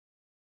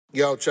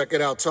Yo, check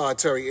it out, Todd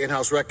Terry,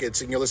 In-House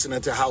Records, and you're listening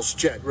to House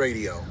Jet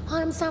Radio.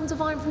 Hi, I'm Sam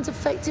Divine from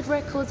Defected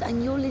Records,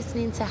 and you're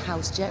listening to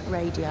House Jet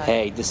Radio.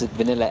 Hey, this is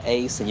Vanilla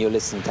Ace, and you're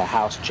listening to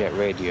House Jet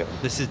Radio.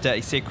 This is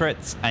Dirty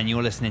Secrets, and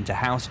you're listening to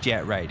House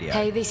Jet Radio.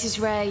 Hey, this is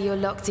Ray, you're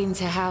locked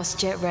into House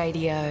Jet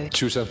Radio.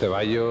 Susan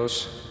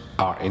Ceballos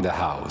are in the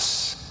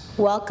house.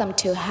 Welcome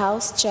to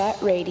House Jet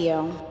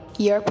Radio,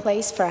 your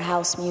place for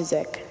house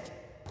music.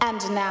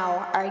 And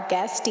now, our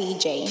guest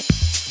DJ.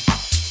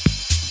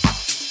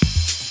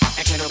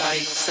 And can't nobody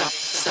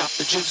stop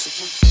the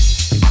juice.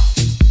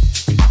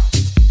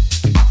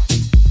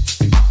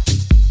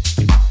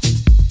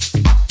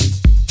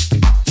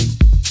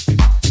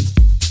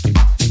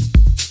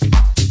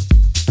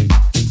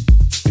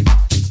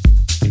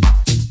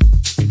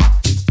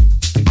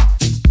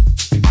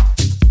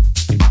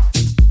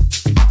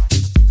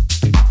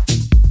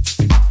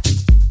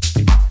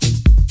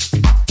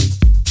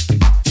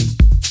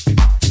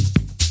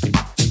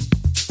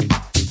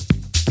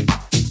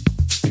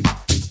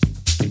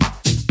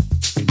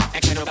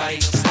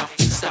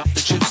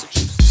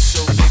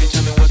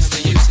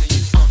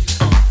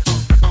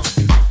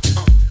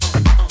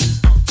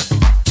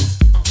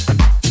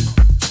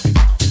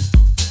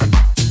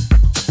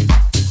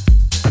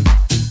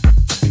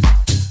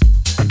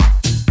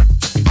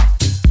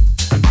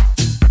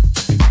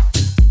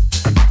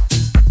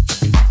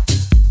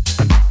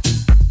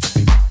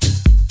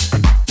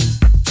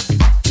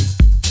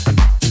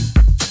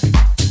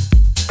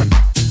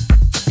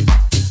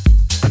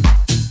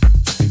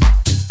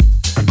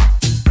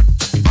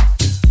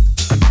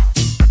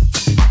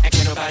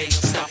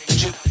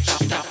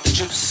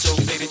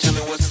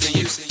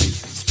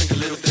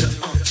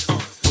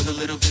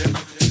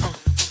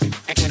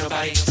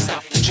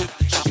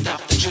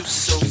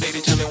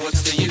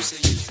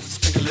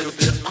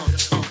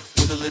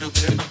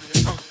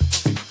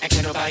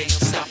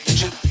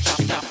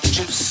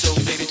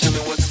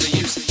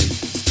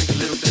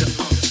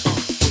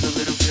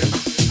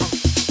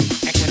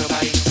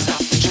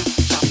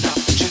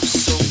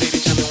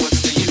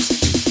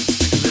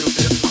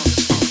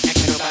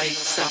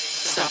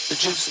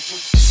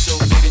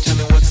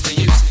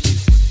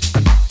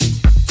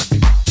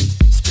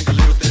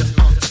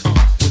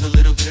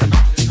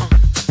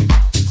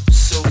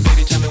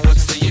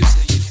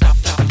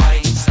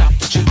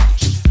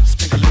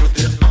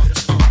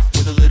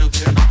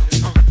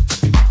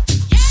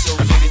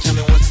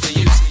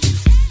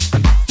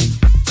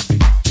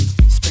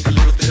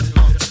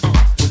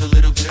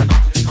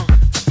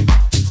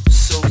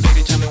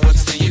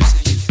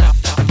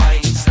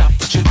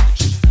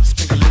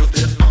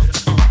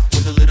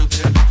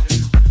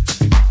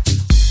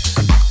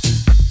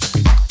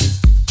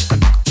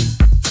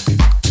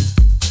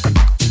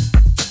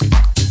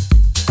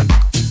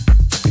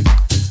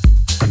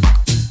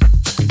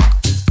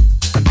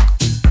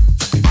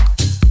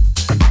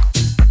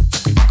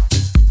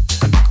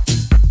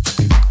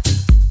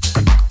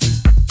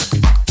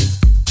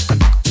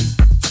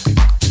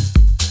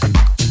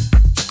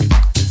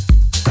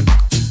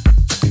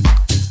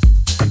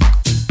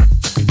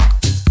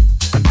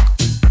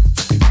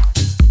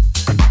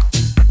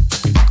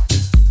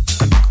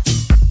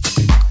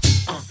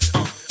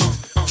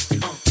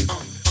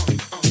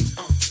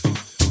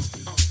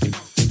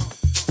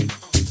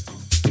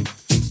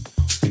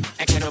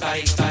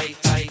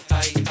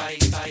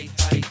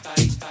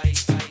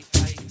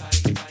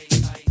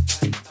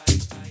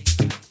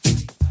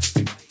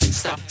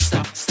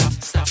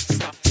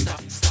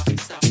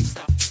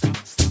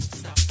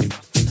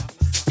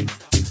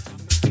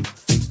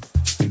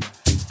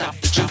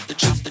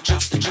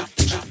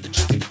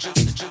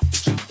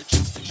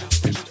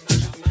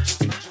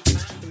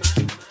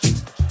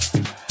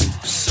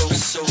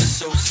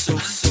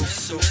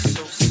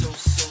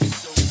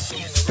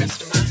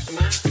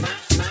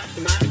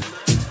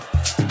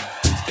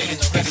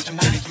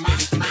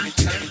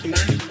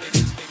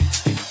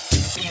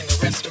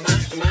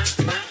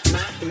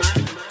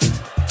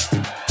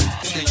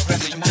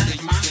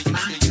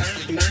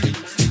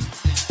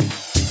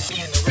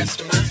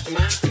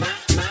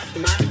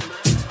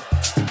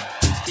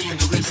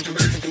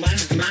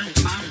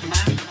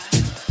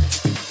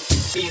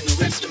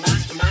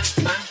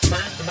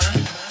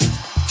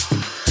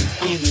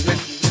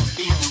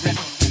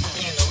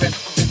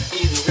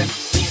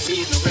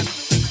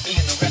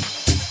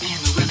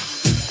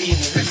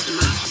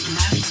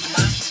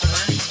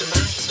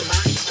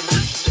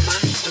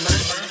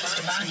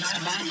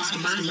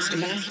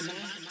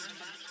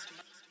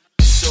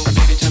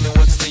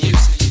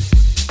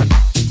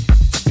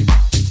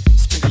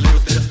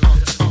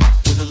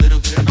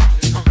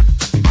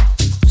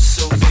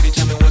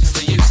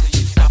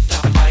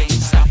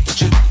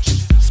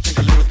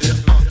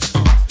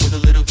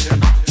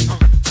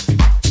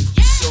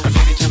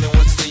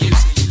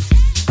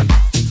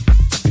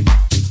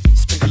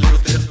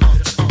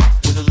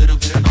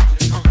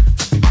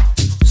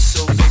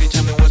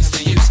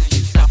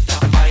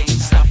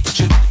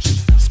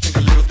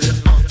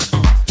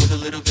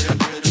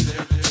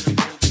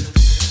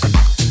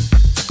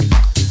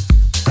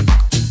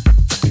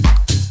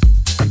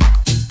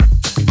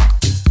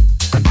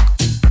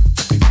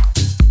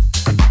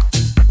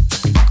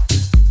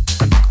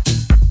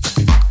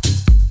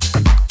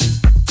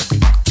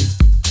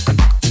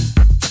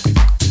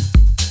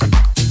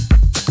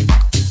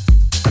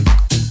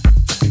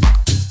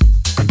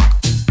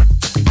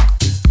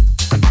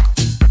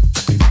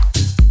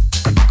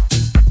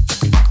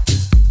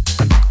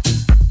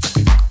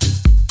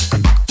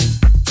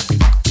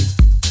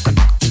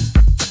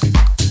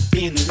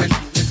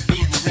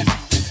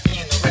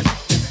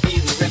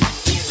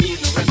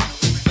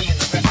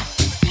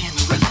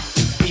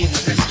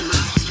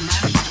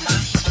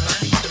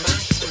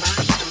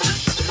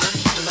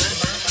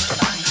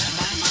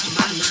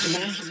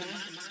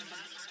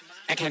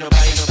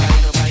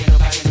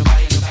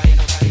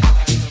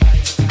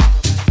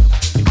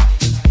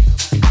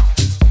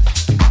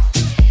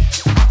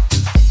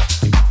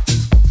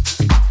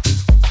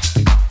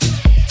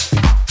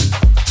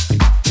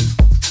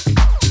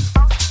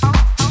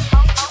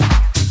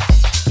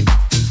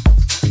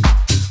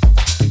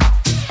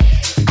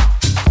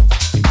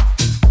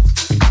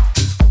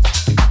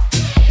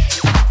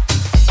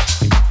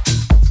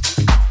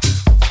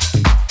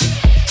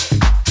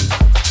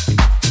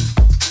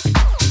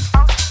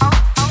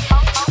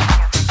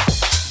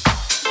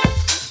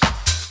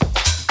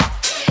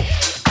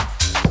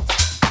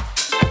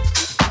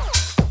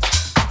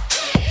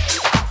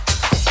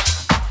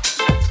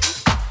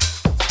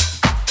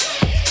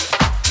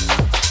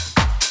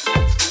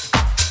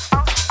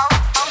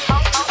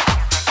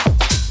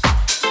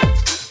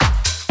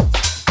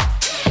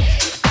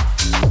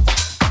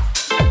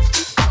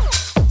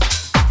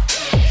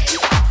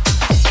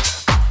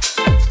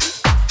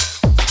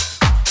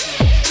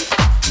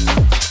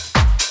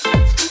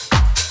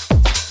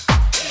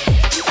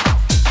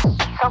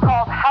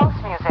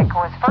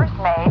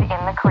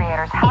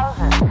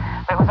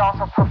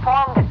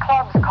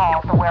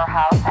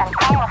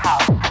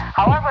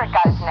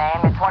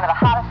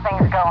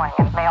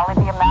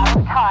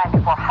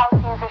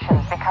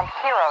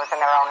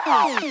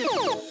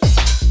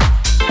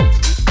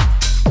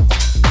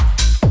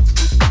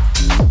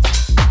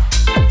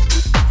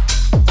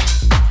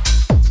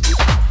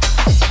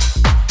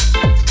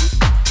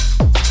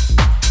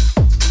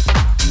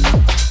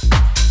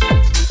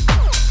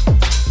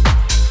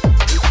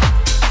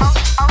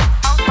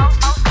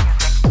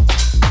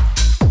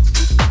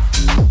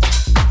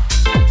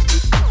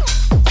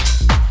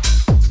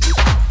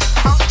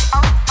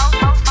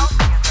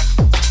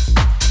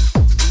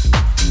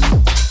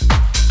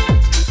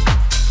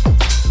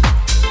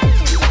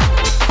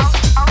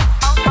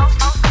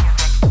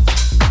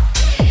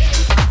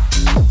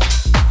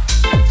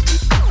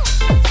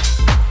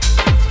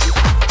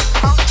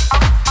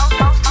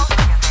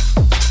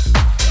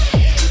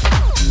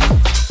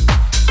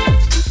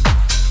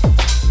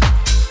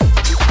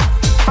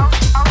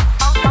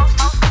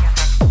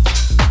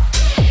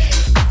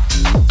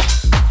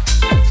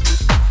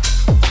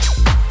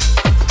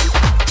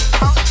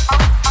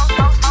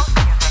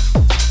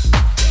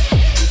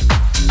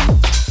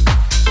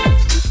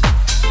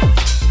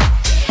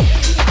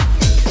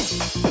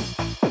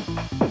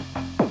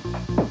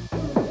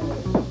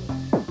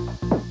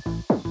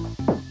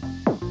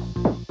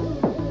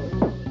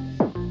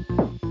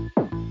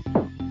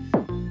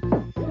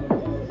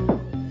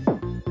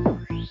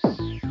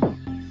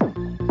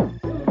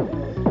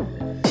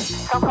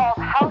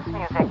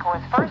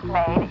 first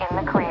made in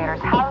the creators'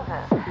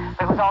 houses,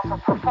 but it was also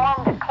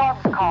performed at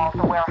clubs called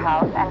the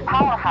Warehouse and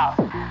Powerhouse.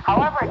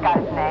 However it got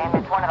its name,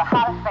 it's one of the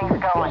hottest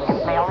things going.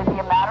 It may only be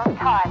a matter of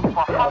time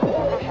before house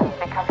musicians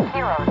become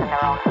heroes in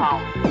their own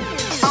home.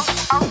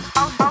 House music.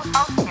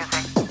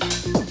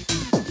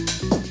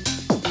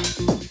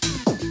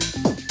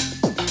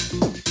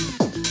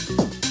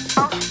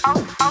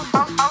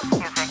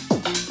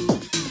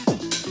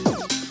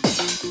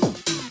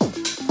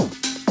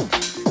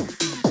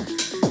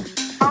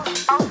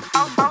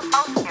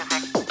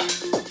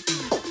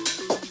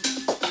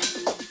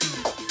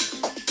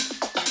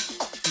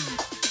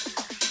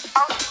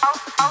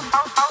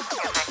 House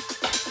music.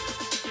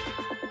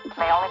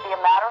 May only be a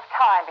matter of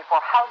time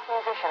before house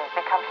musicians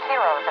become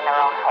heroes in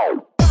their own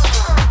home.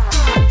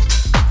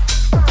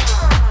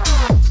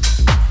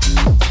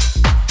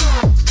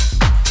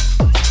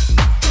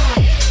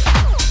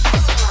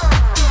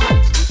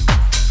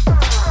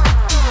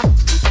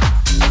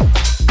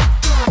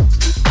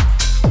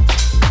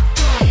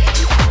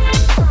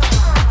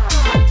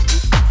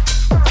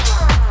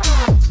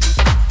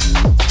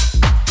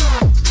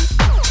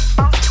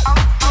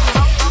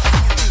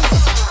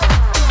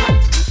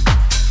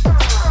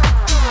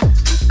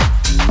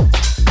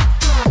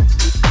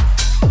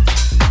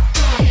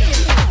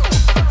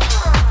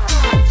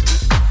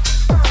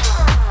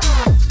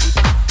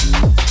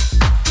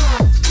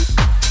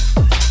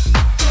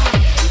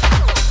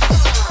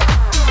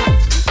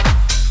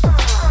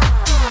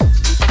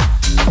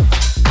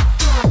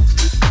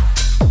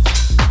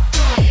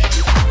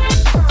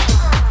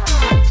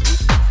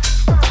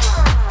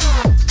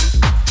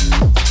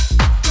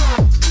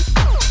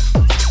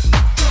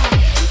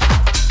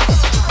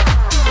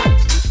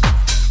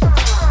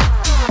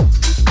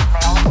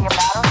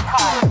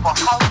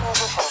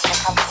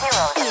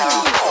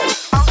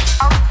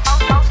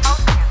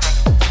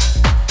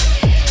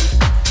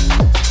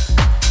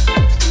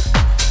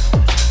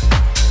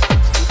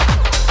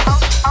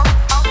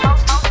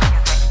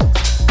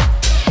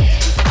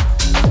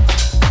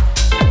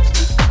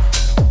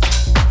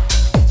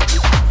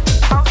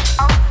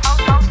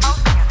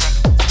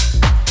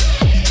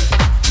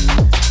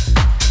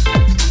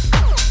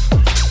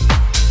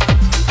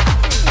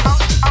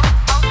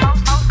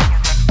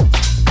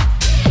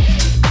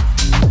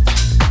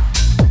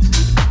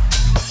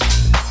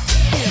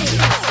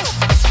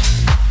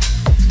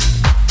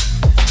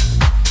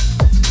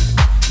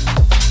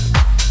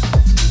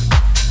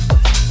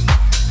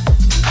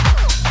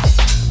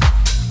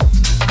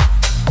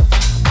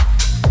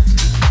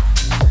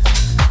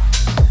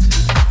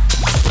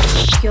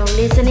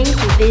 Listening to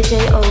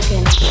DJ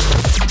Ogun.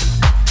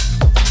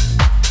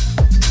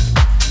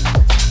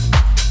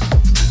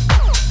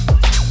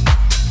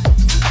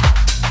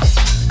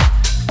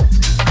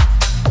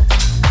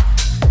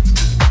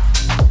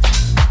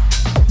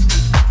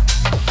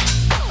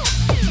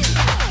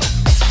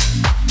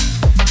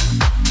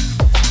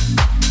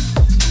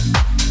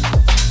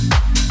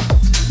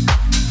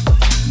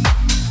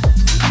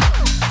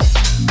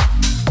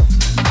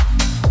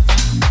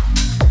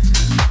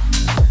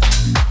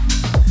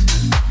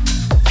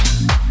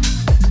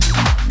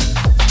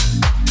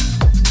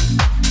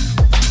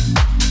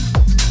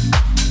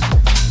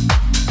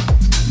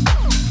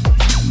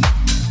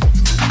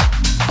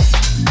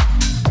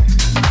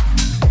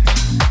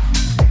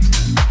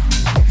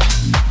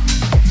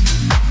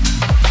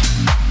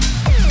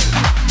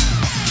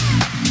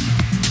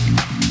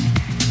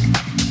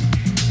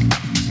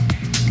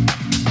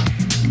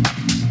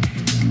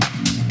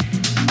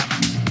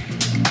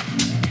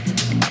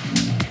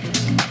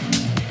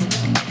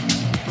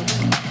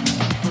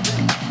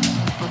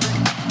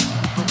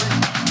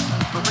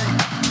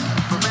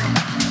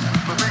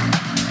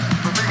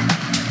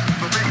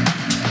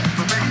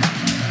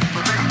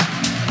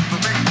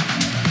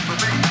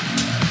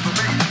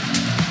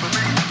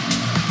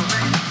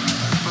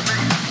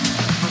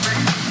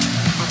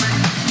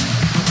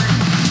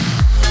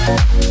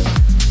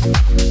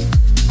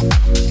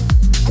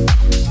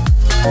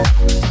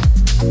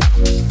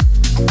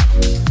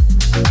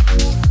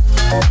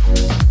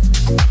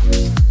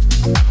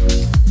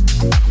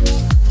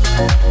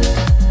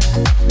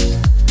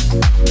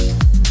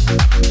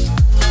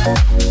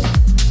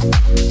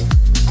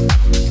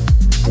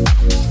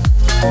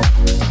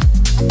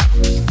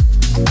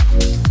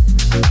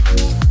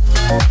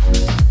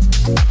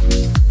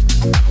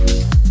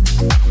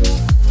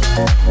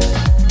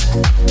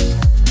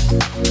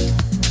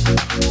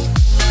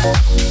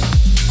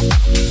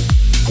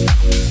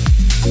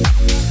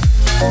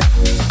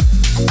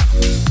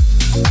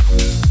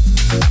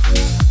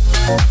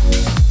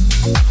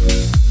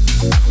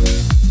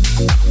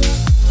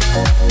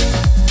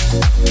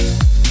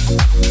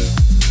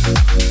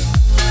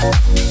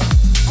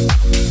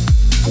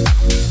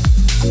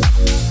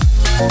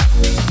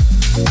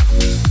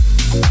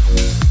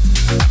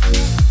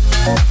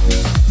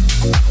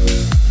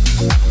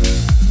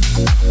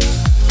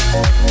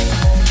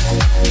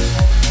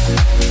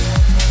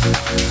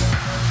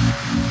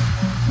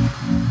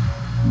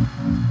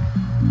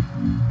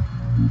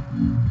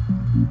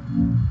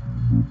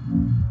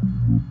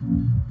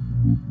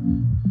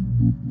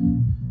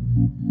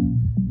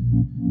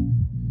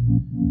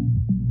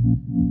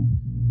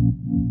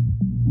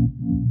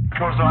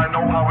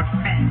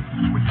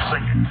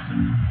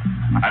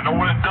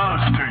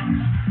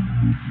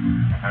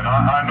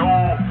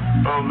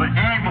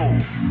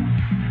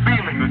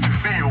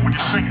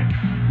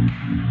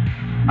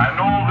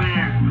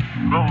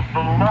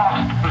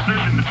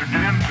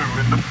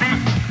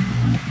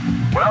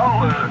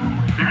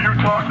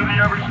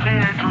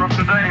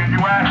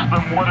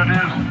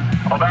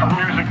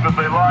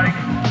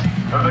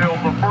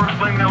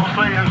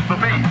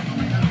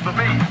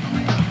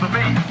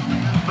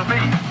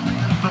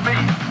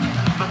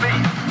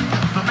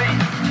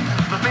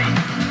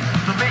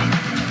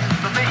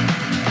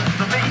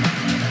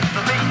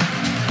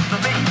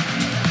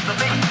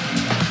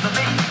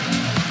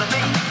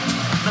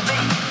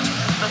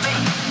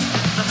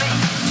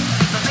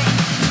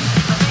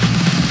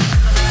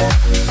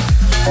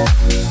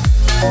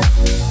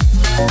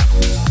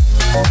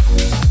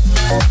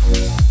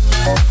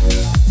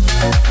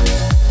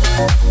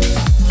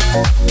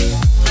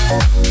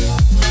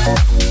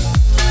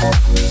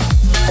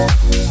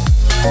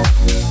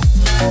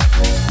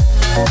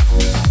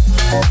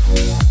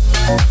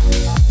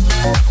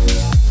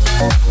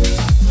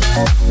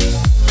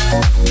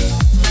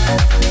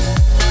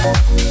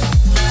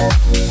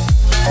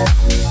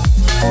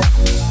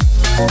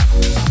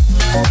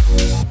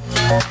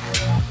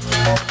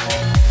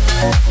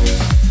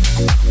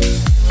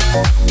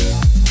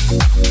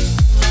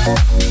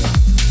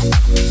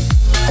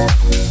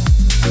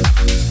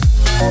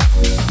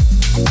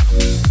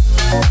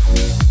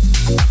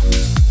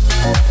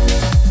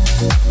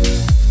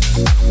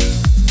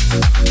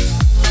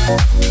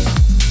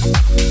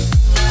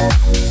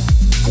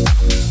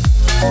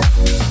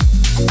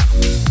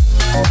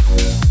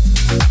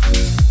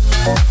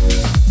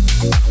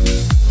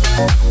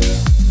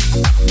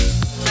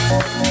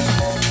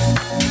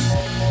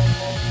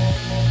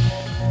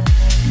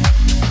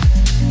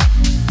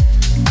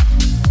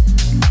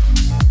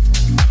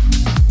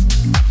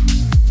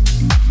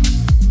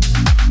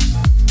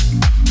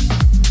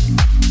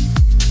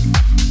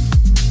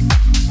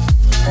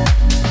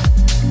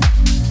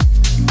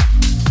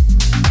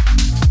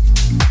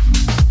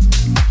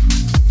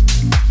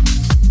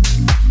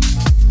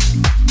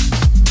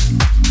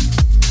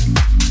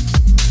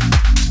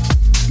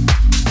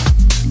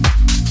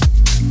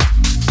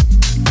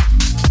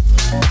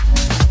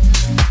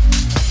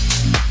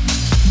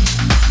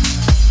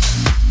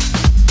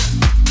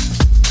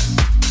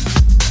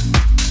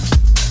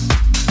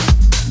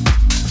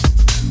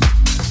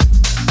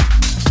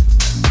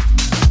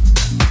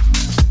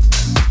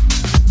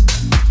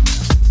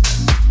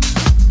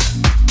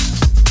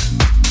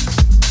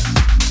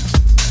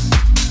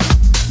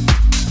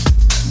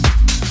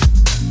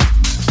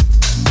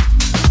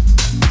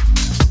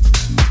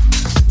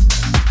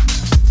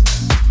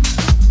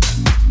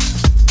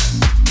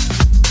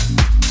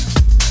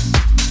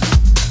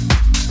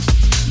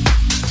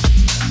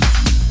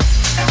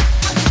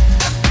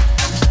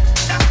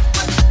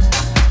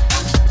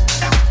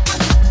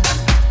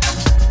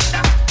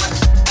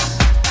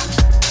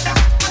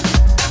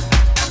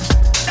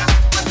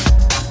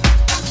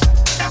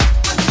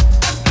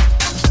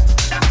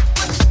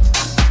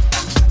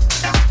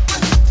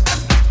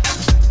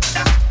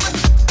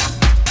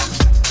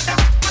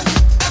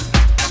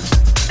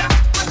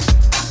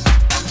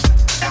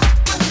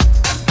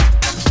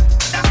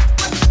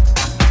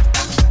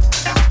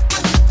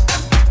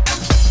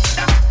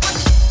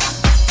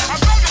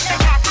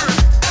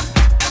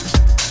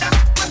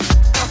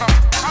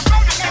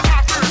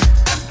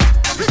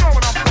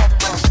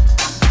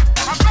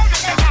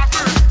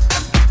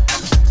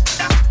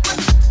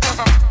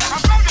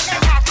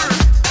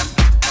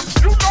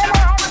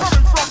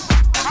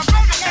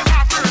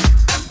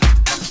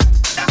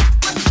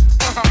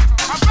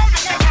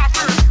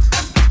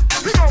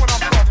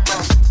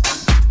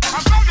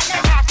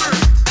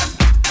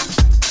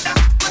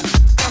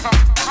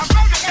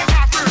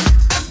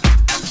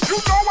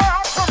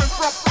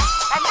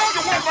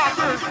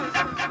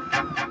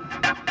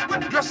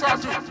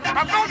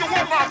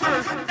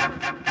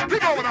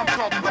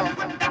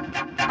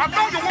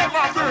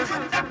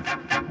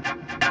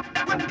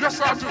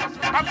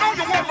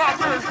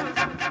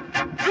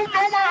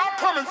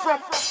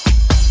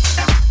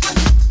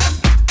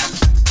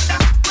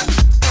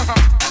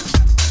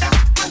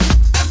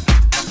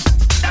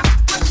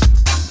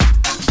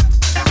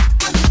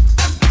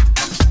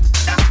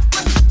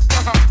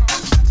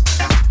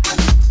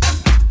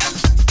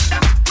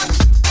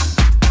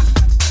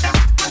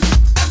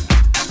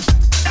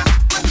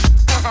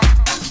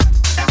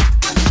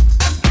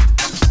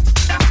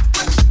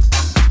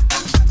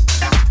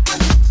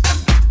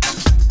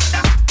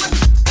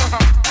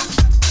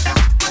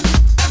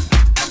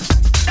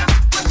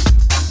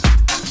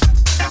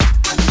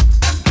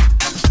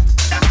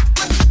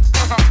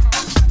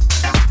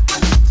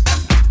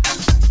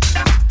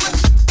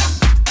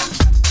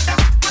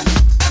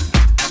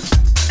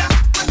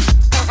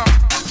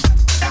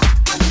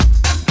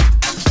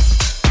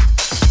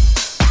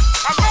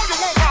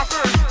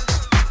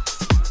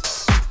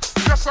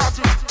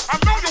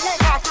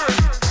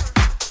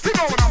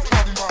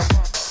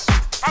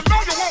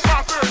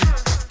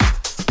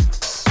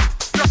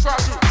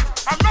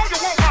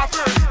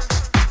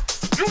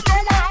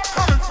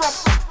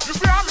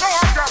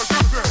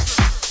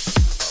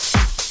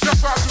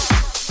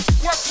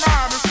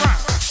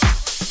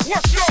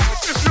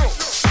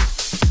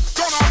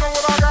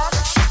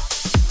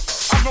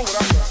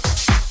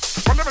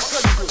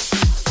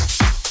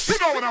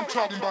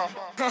 talking about.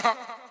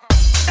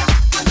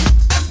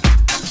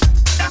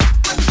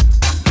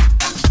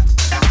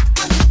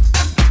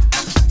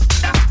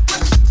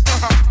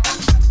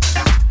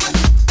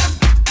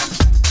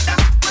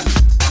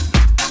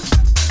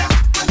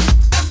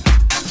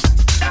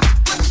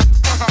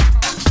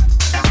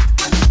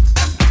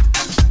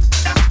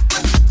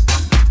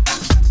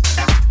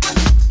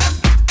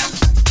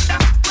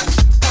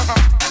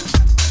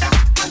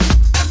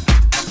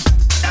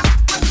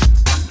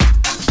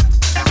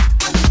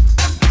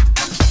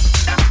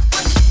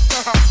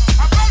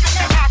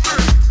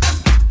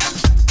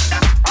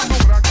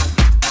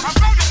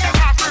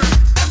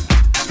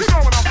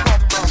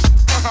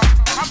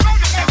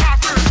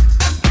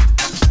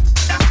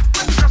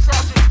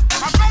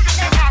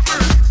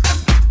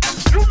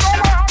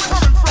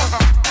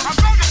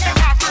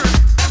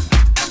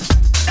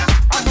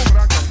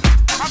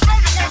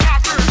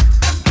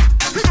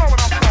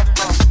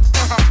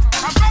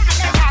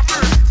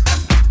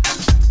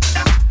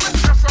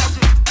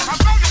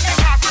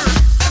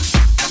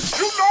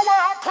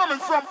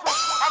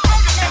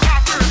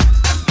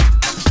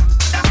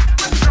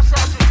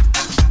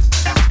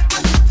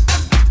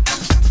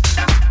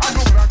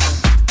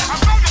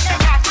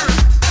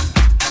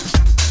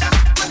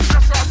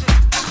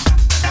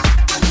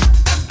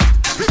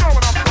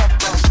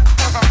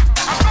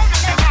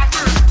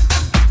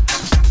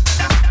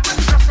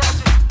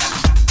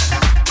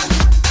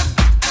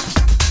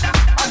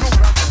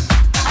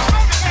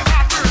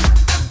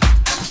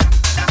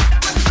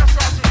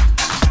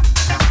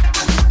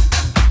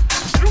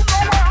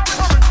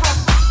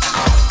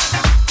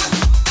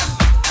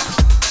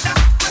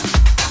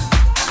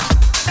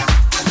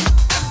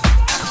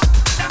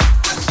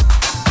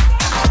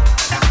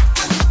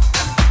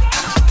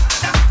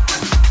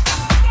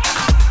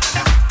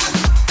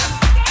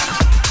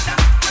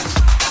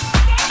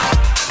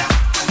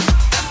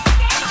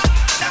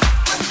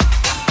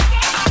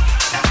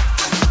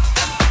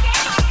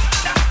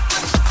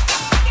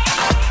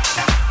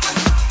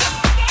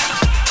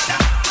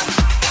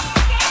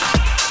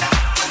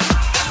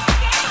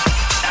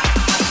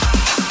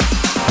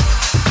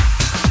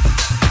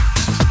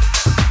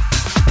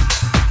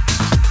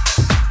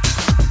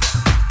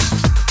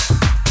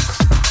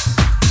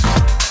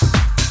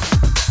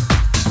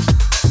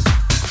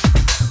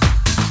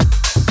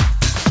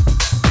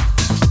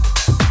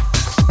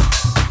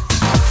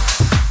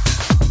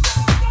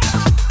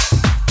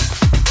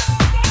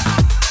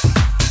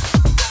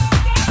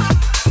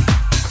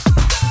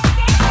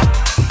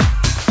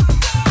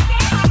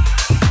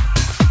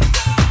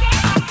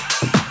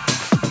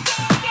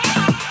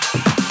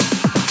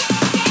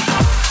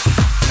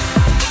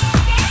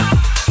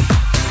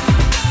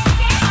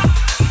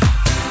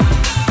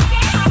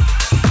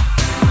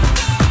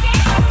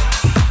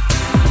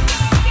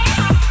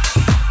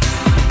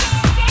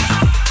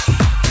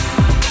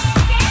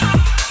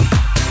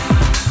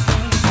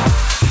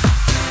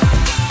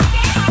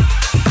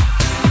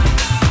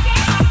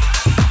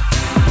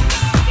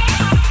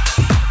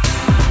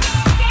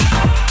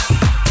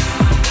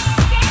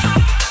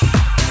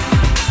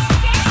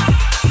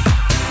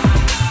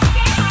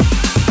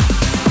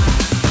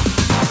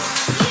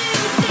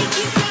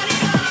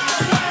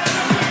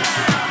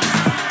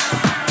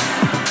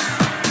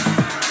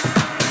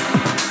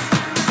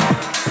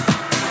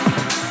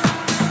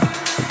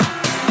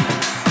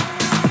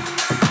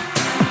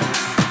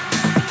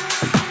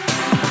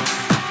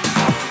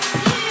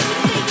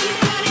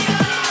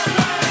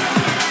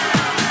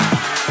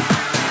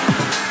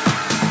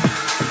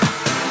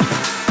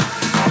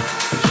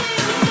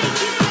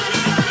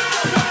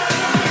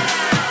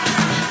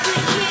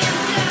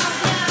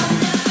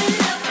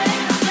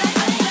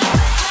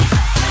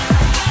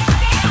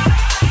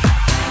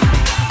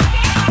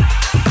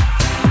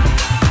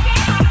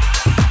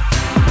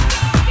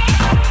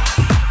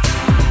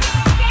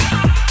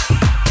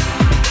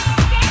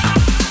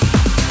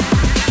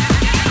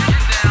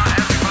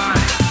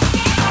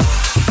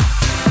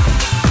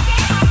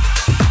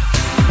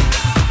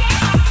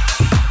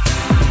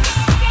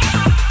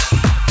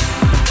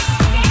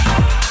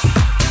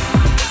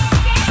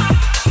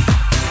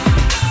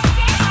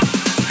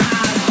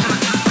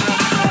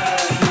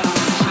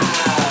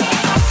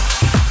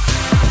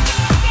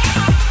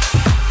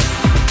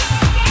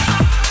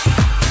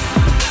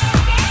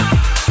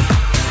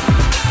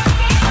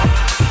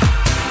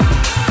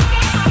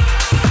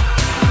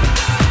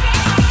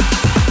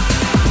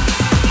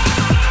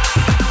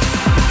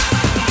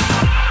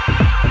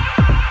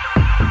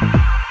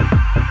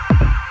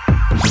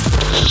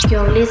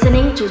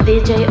 listening to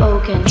DJ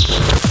Oken.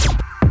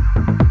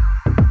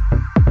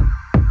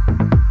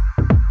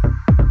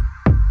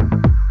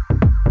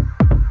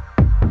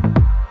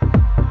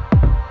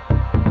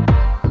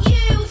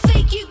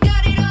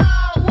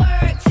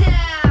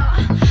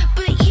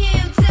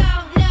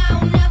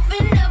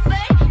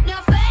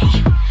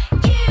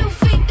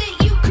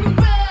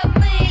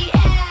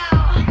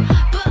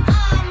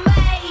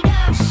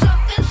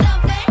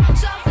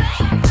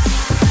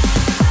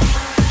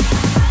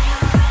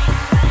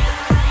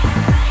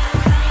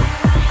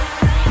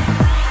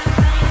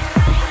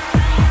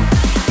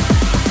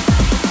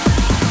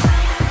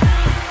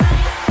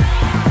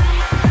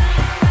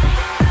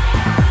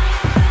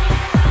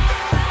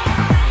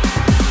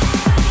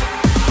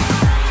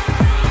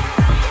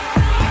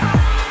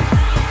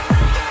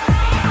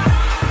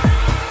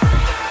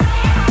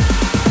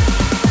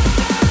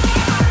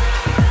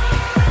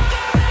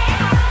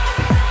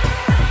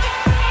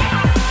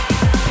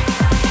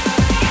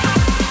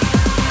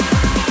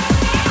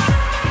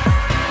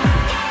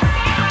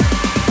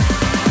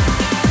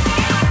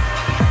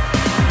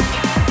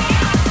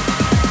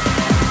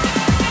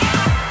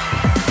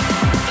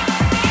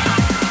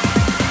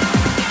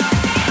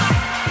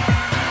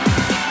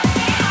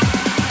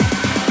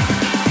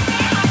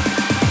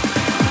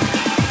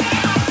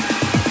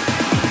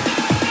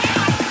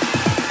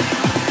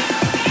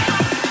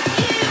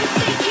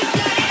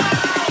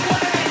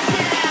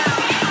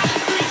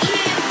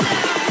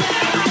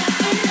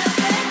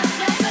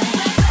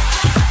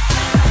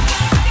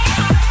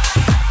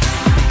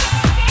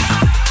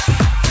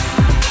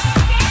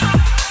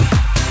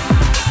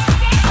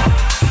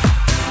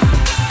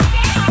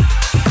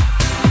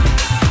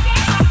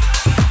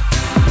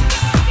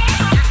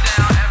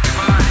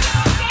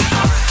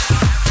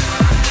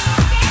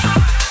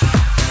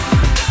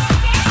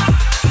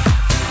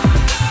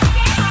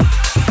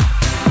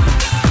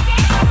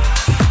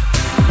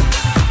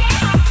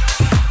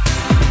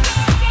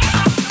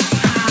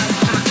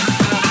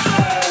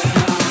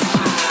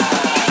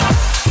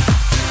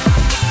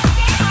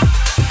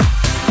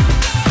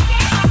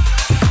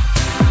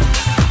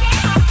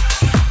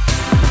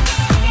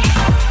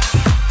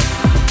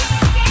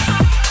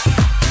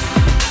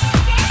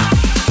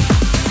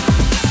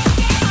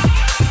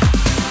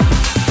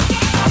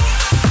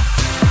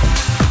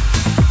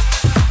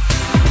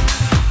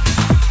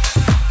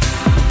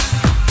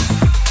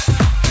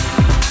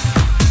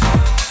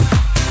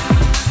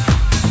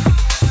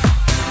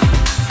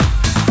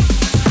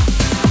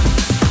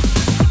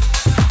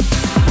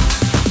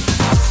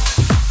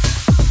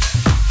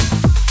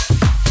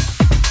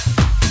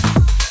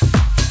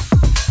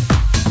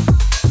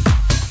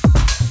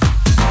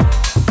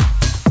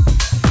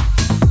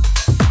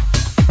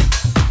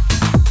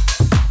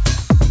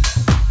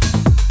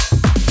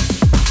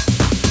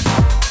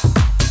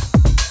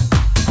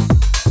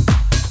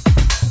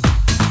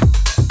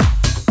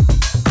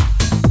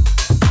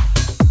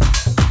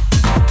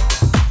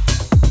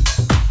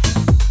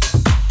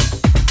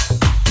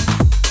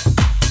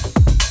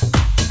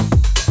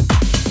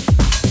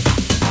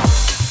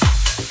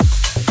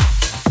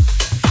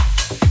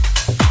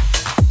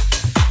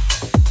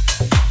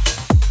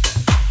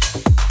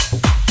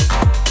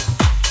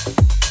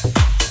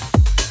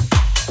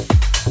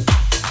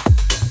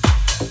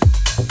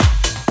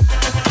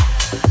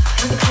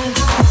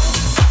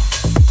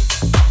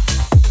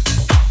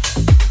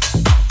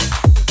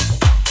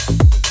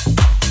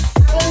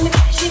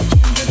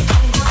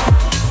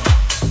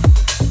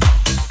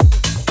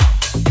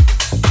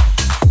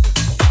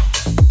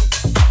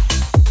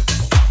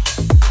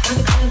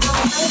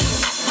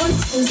 On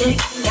Tuesday,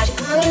 got your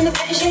girl in the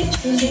bed, shake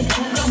Tuesday,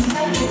 club going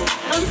night.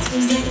 On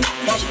Tuesday,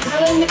 got your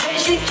girl in the bed,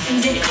 shake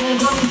Tuesday, club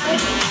going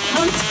night.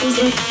 On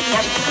Tuesday,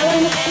 got your girl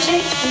in the bed,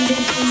 shake Tuesday,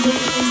 club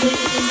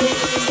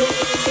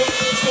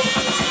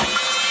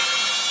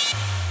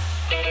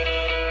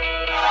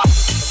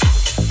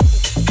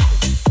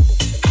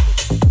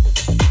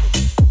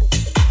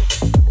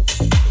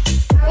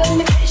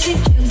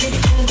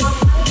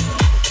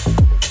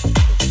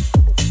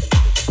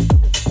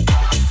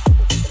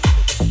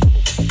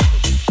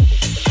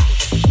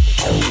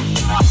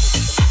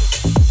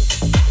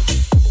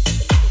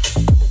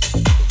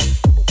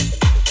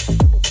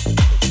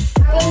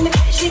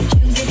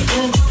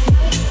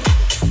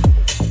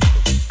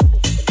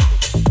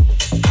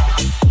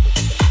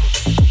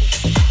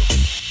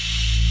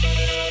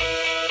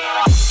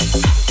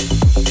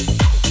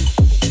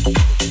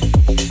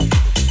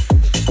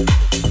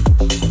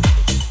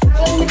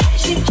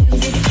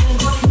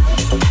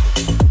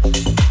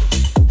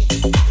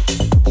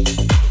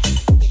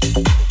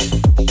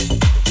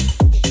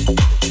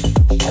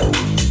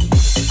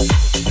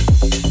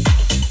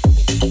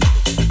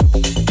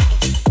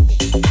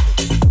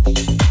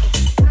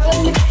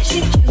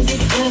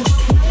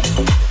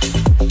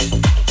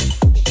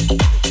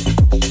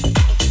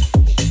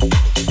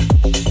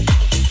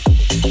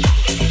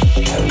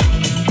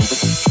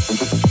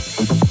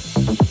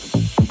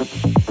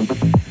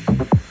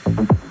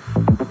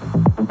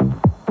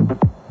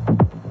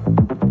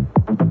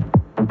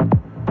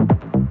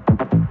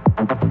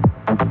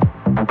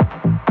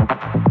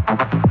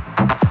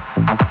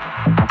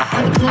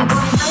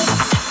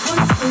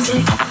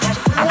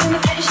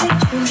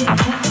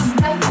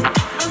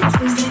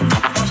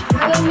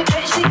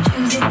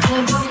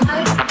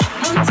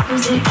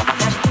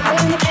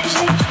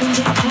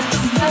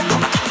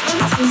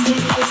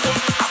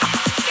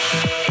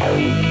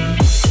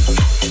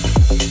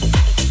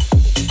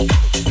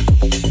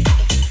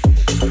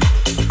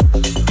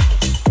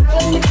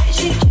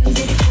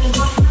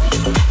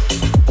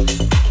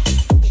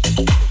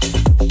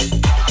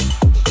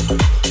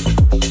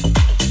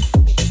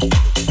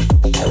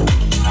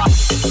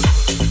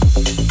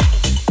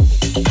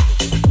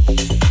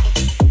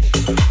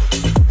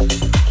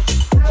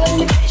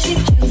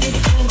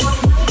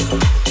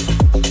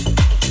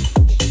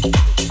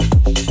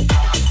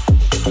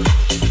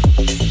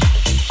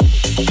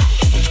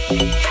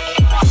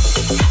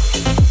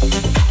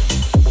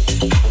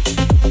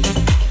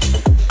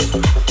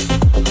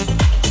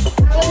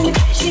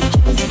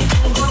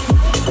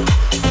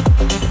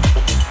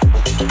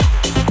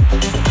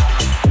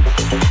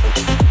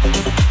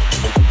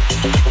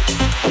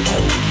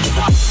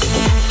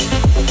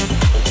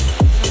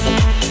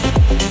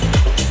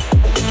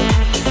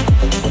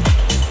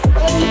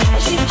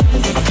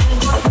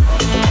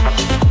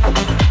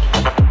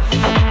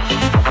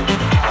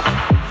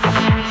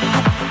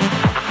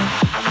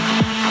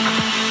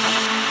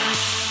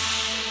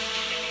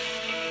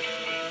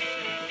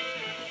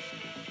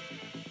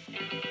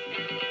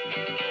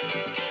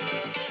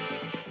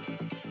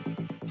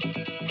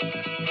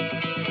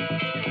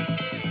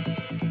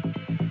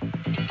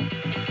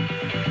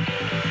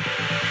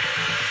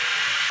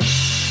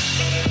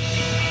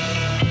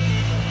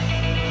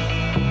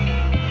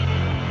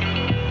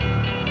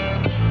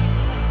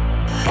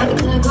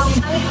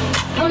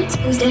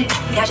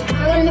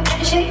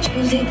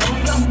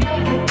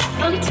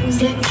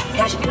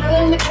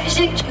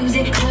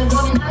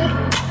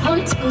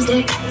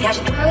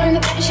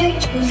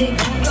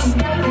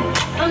going night.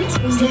 On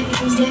Tuesday,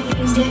 Tuesday,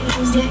 Tuesday,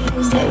 Tuesday,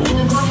 Tuesday, club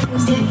going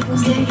Tuesday,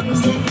 Tuesday,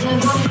 Tuesday,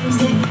 club going Tuesday,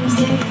 Tuesday, Tuesday, club going Tuesday, Tuesday,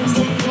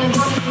 Tuesday, club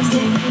going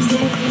Tuesday, Tuesday,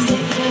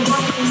 Tuesday, club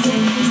going Tuesday,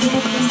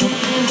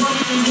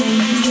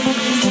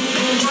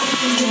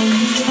 Tuesday, Tuesday,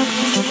 club going Tuesday, Tuesday,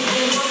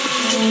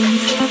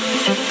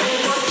 Tuesday.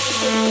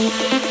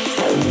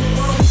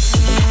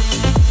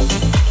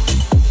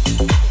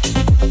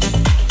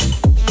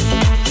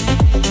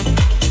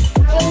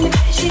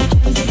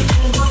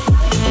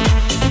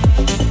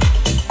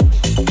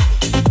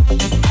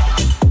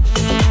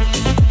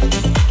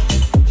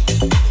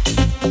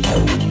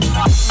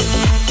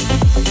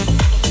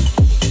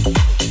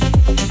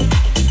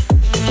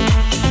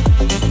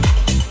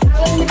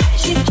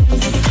 She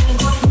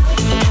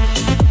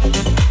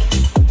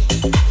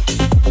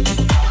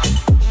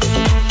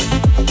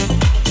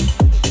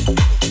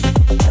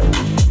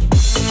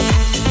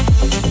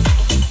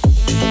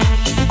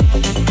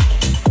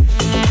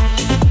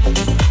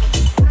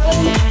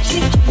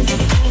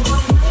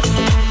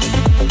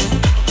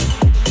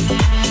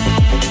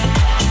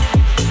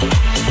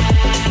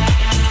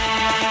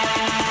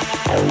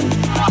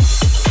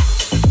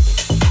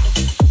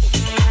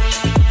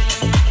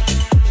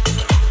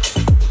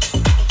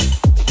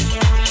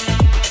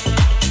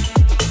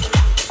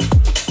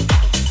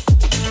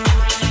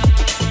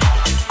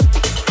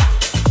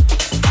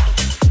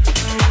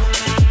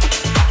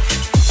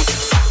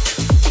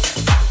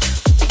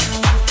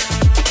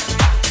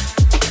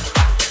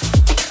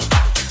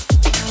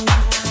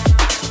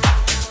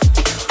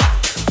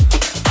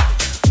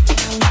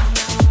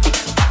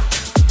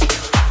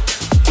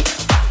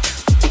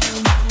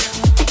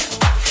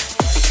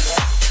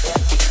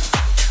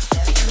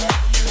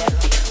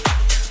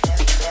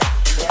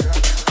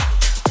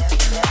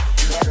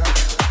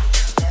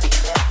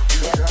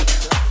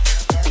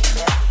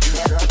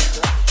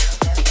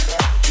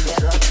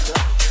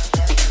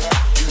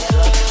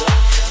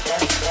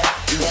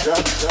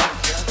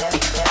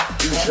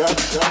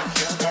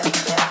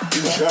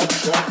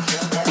Jack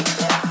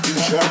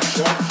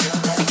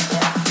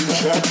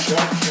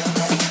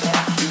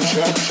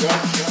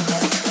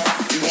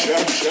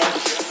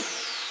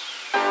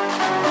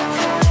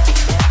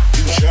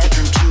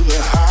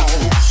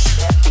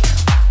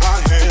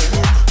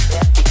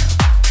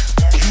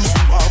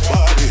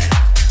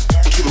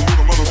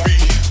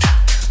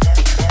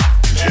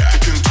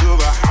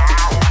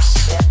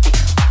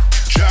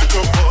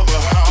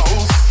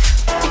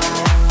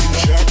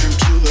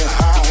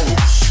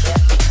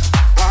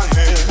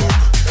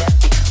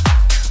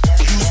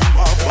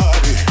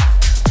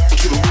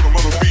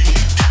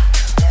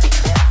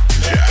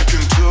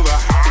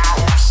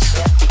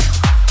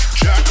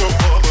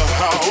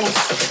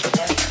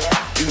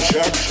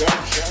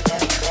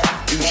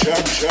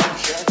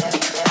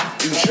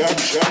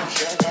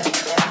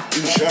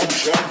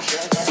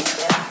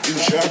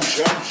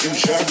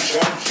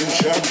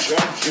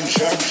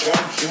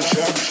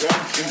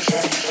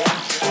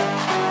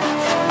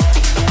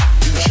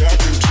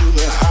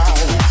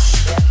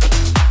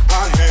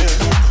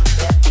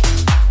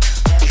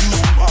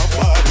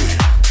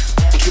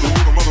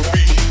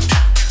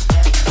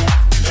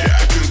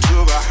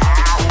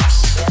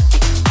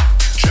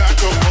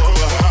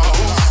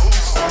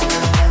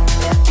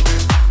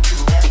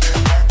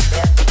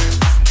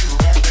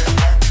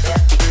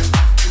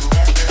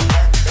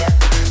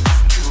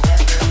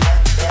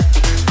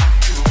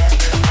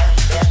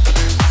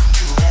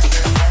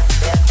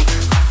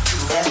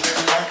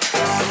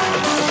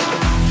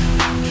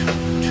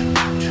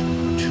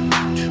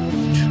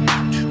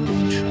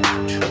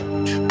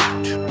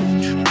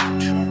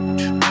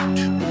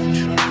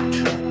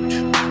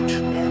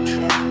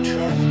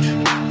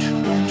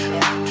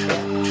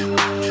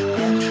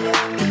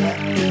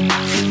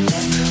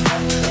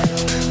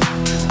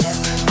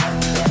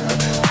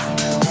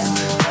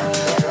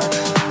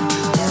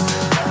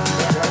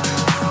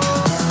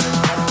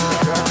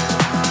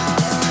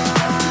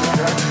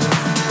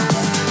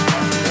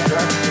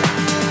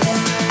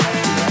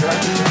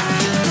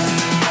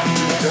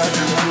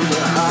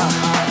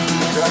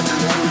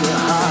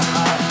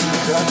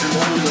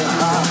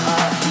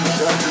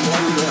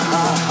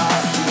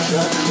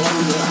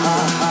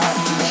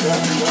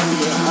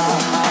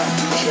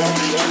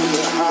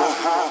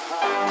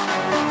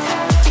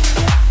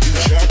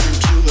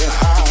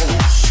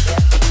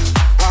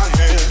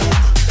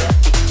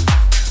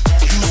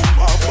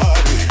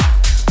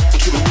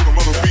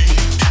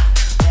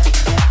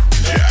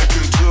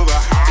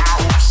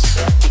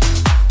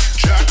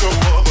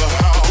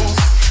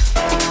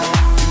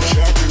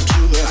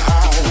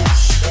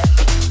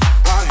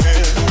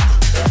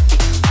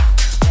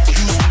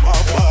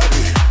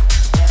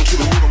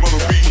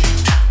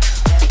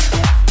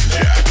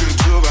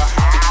into the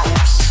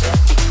house.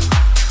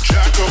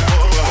 Jack up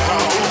all the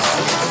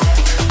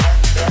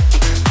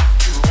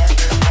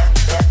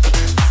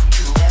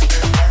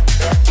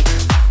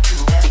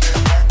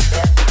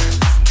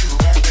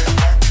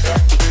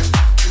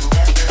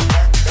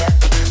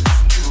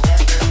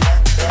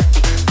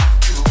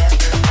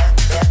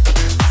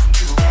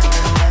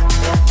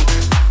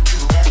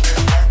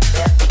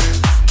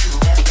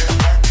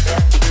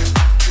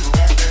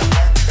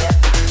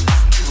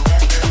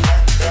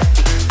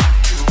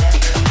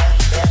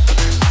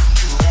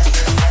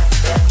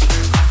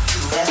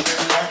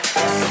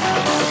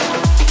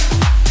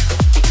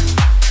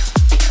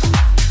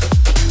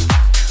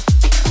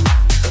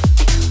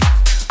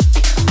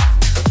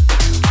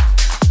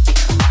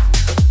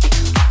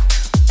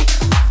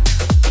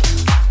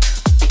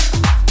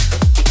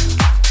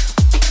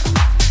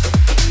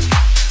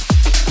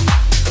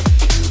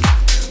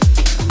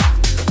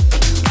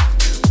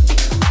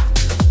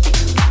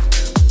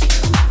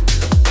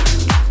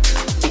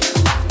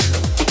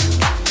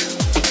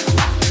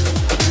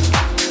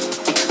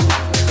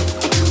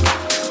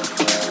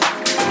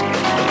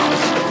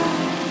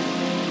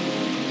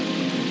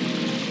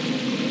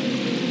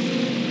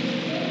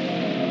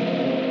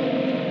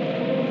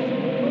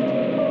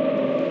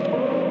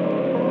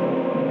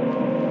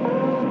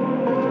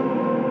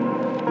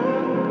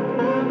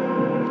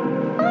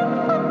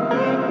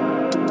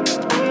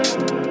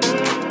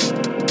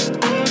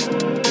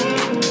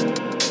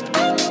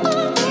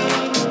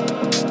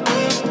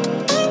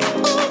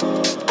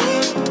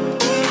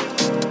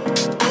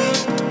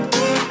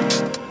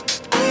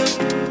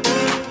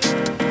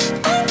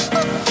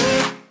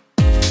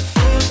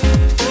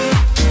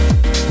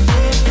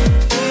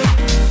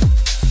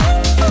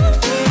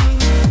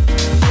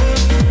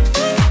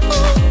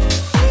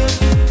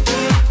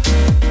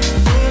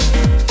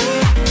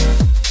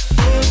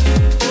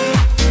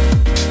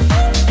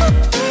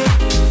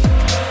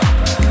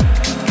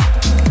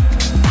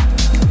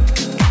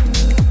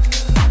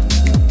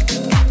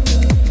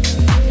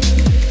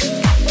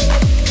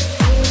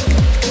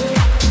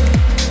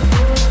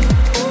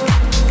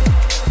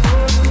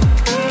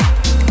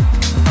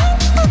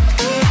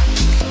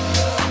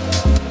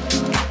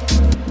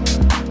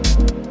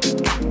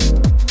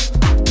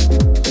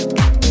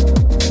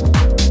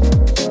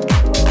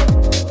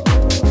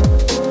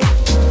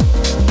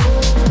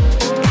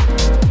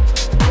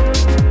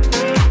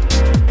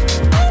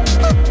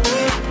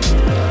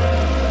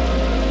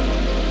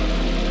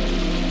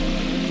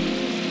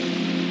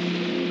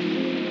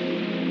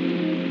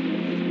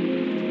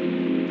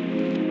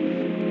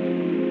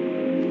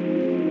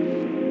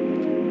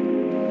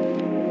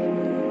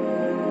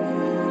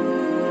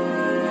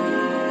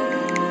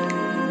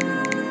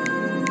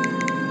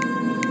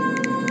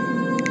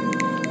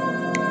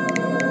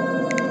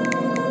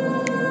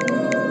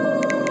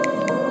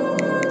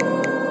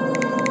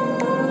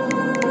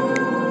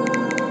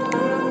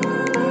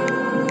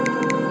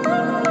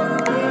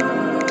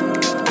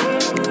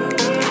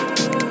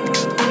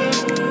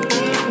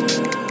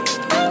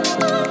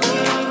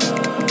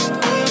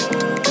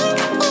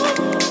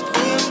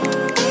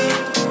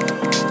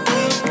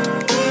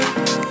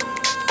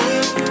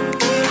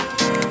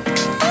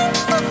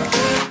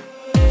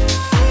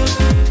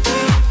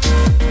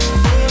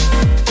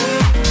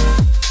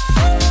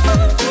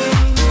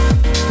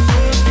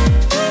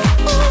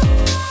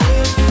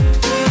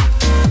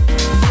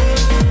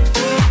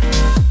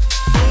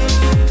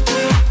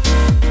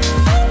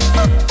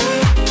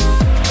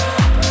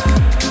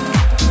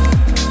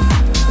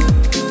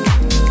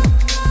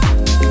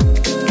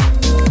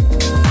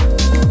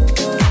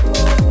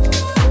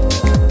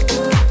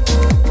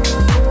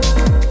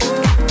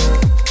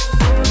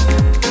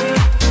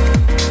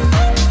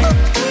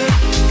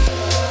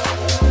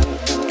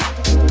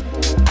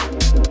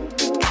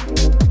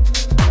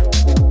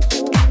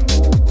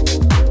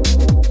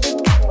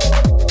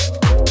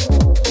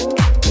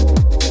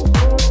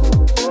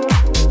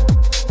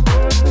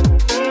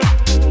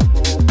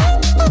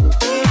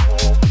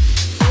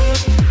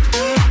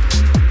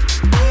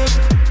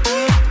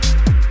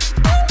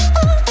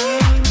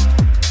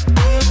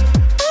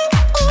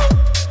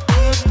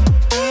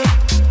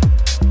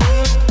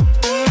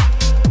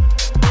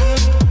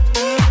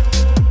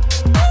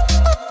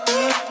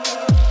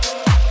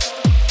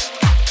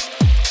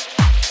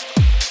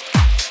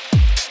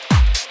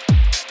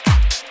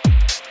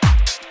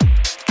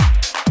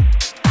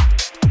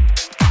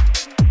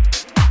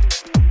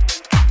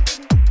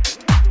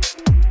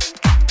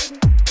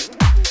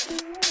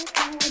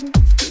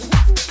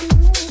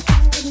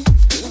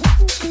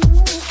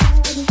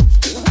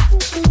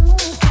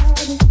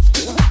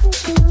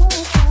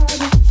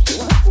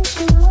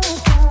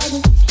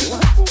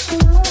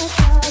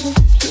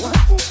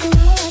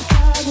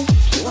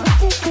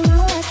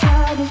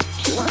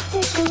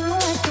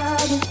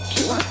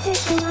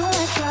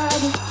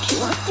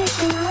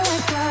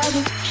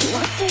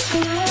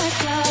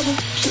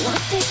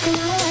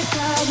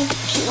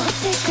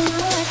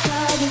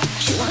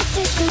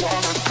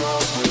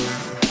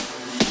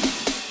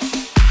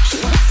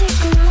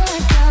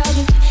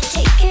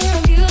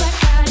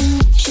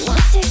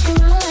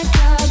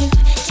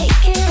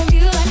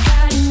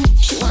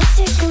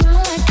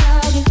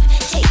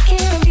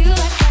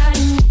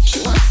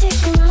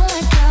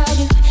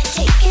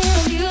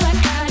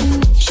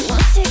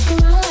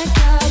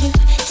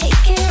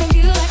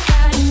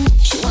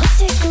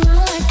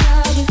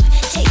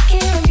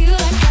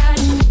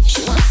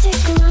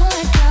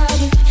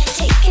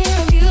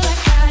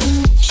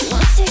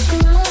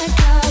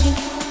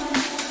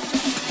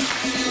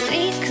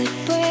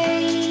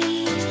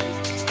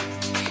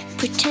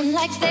Pretend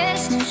like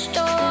there's no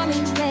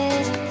stormy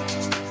weather,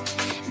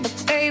 but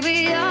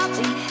baby I'll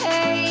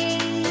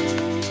behave.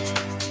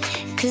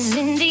 'Cause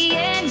in the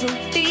end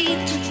we'll be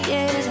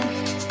together.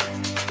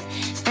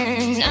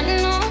 And I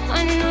know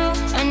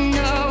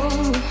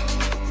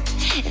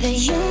that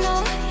you know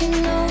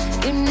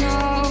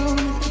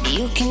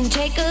you can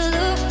take a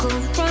look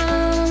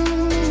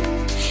around,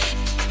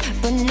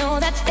 but know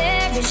that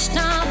there is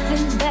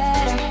nothing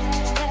better.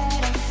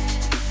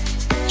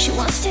 She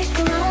won't stick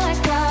around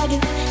like I do,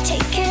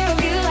 take care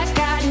of you like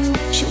I do.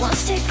 She won't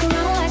stick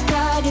around like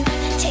I do,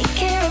 take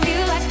care of you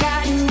like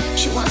I do.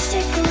 She won't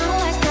stick around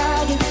like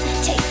I do,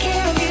 take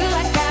care of you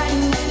like I do.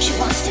 She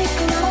won't stick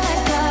around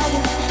like I do,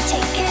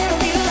 take care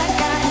of you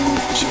like I do.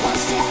 She won't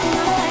stick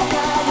around like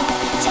I do,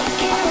 take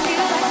care of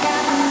you like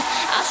I do.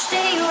 I'll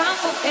stay around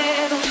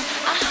forever,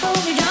 I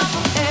hold it down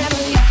forever.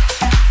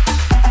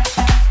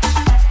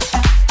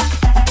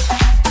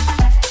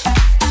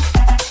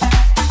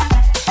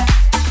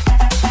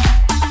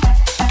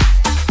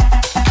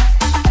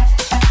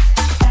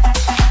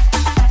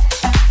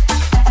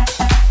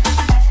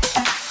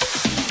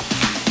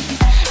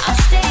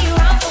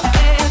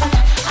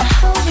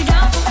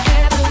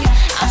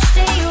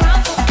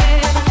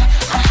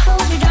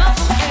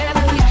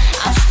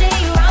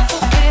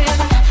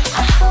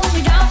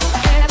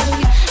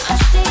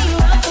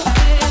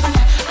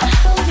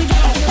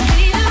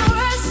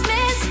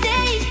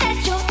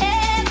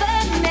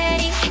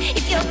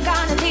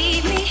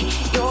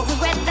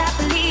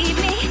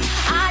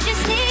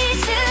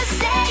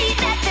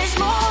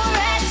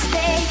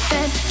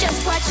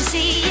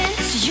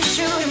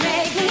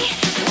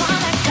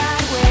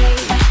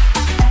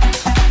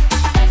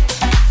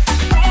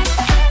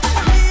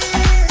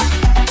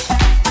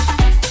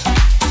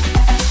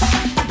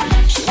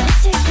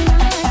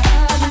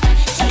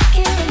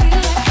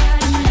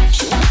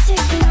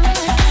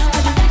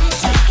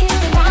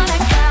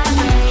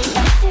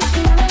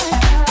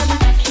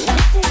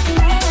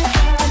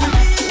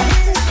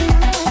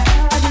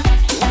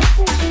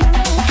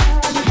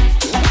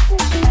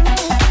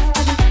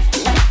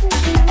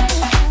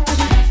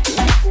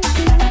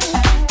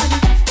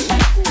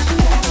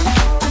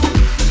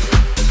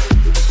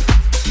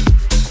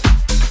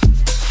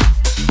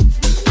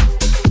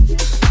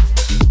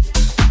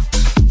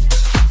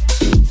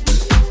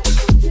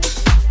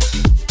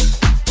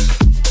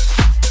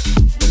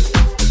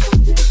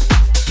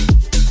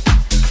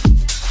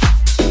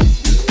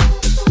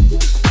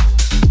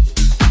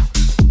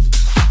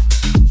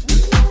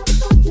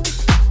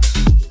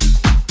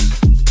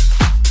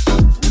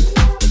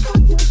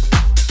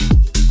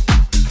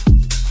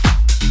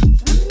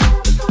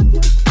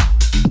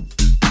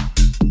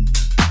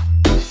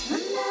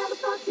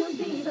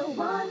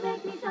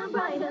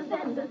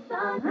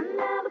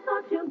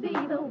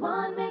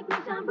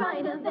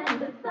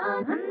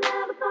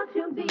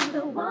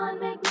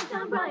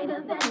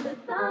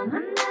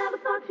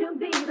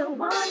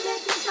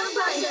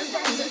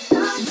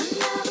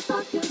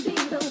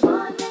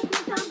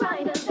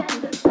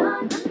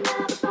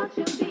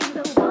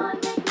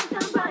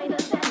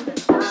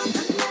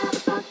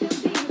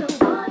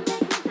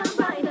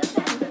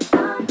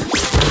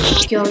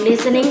 You're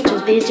listening to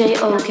DJ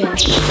Oken.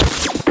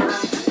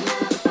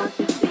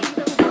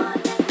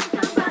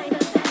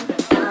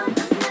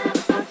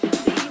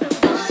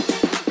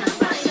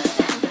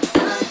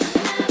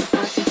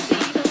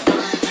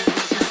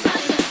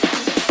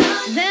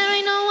 There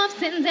ain't no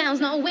ups and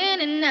downs, no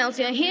winning outs.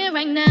 You're here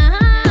right now.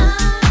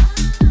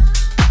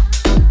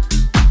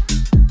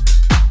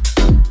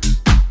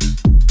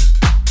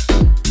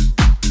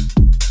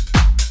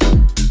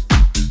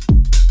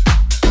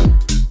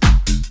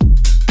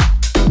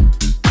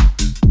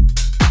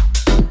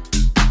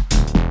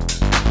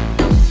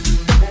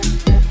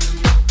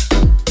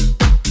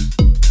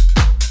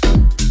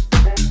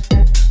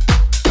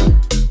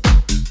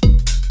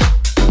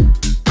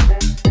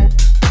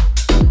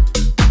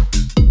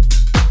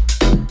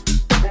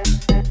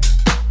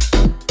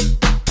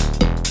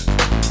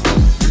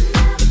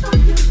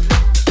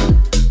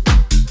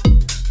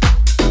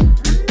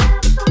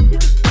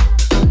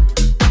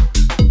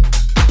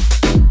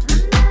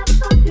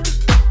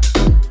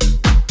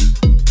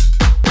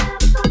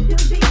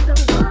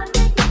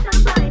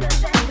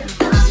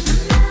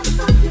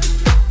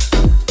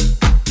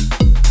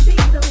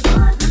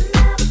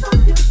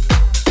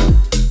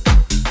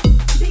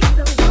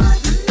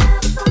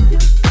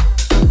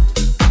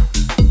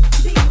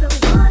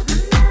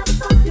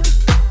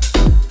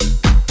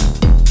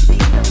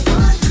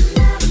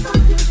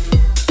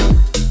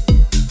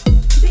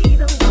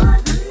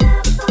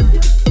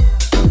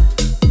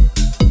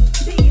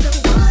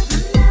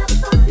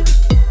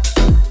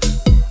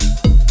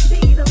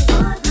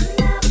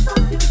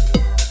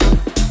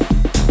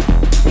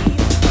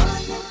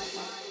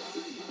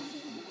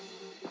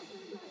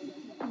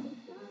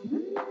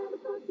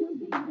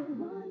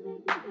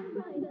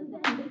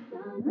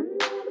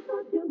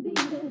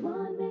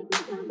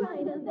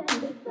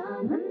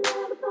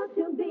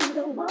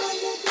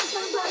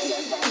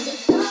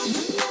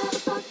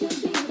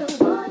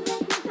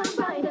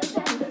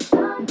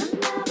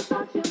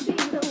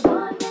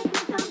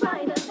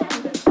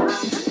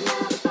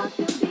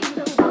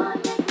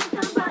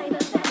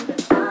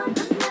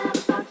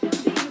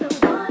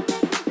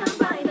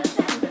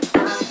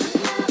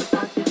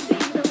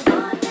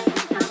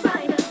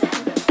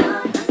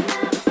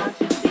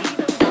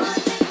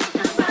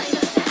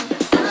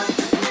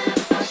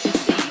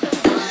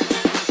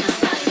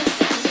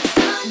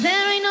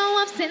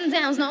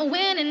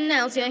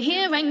 house, you're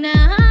here right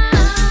now.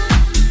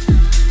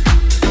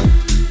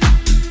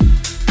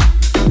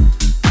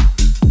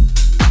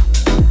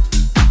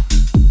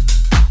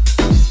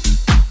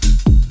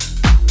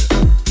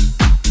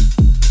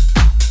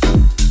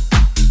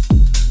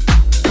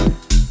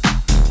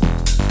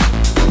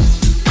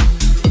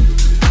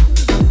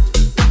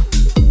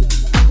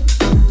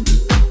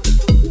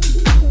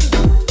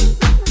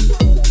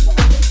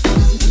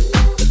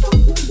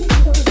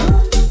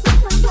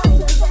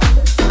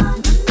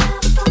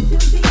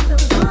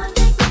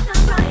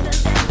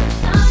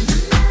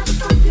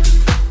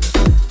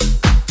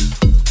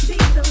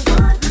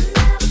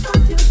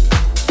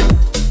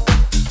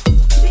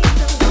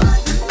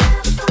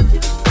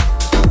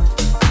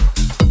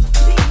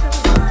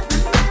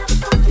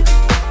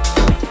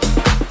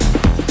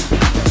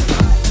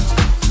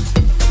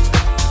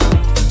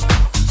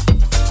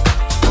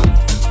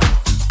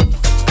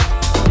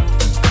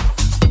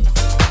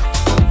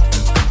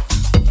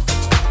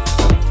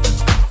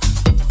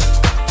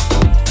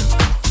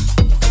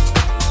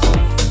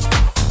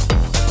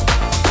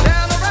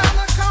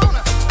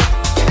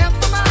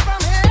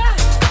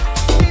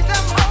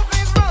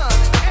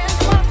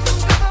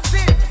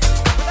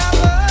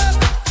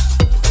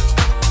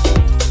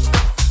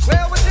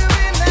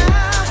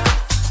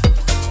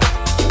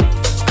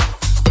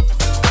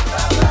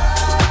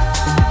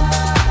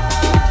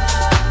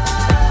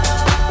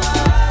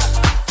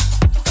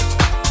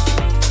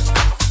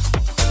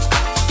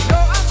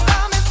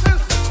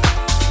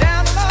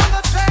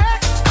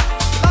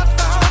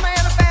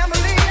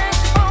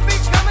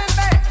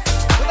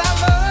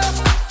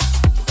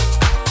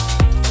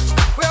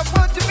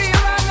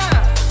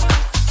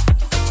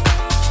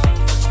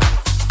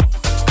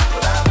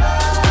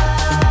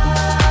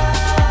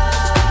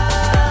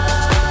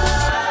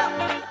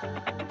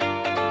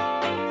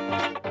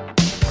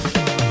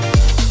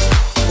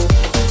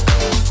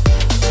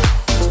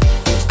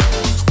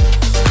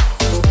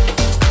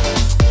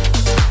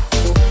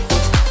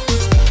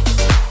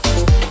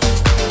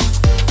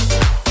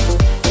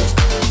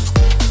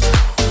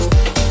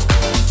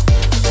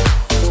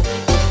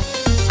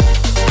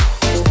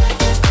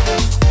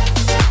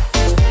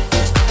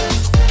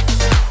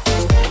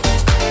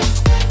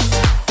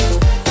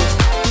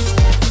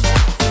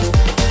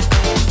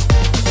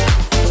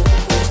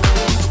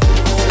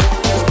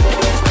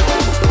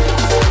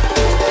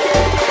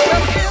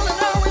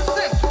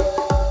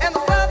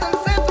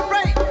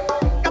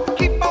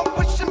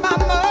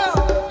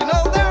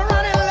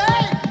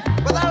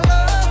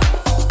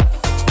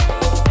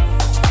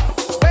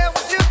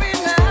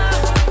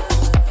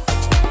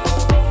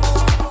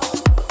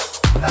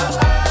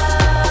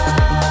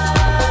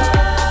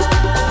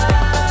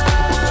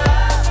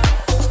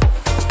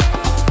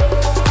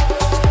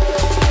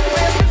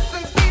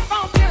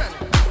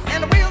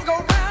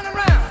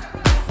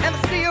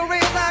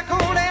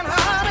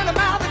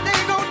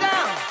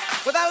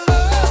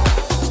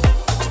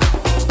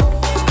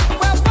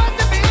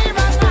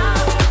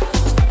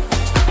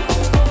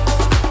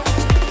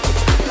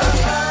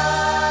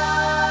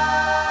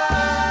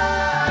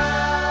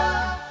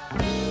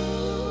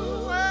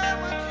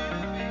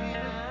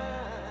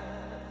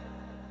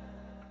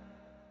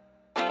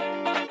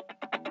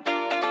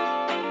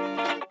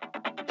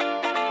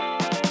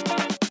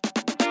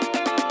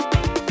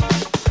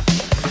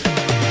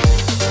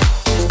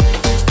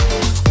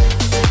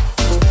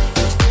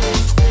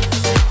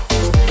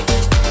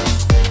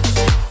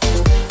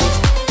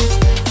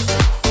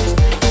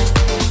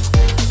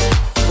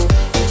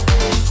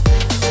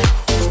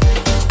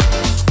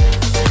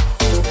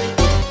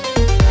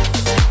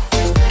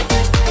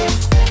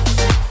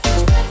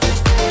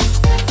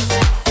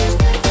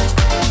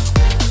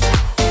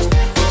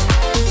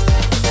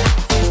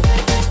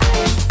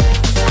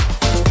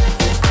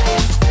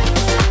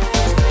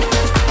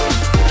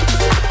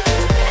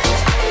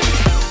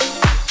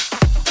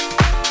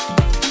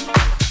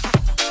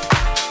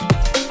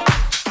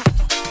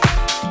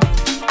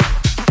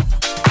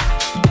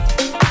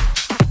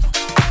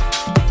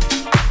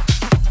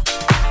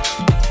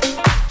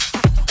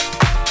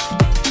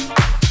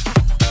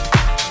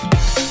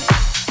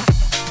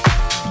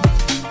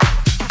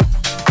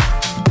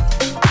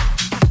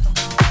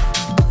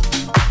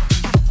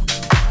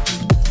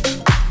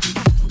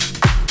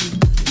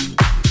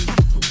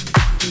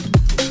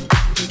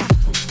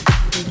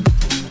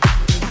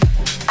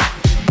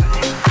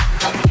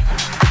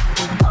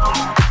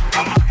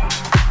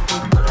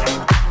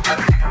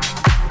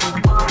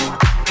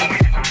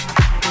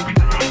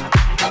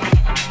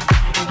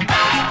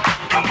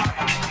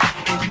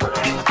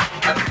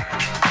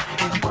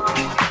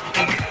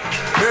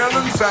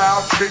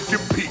 I'll take your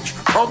peach.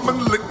 Come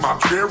and lick my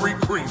cherry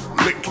cream.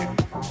 Lick it.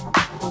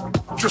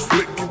 Just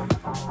lick it.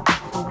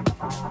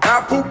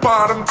 Apple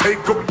bottom,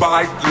 take a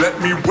bite. Let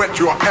me whet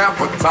your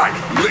appetite.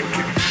 Lick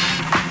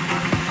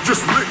it.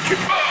 Just lick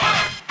it.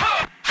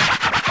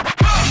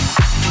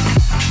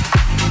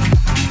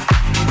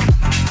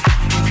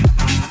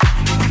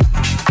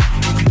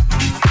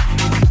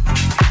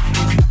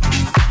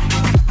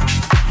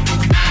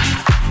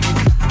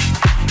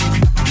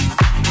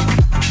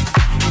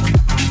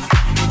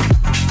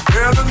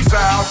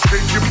 out,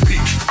 shake your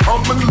peach.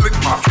 Come and lick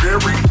my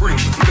cherry cream.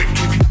 Lick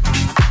it.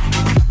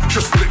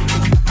 Just lick it.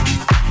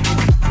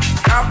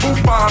 Apple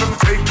bottom,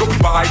 take a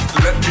bite.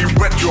 Let me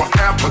whet your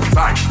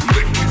appetite.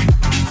 Lick it.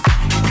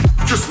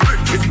 Just lick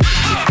it.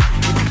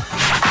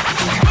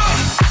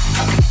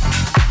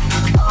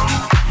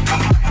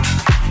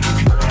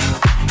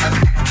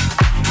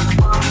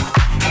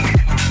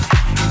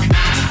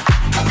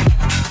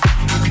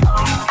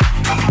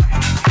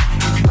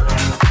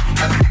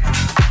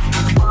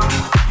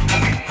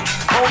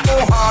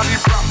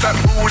 That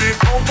booty,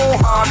 Homo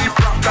Hardy,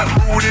 drop that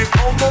booty,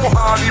 Homo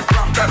Hardy,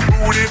 drop that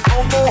booty,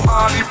 Homo Hardy,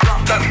 drop that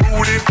booty, drop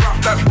that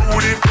booty,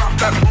 drop that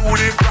booty,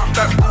 drop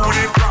that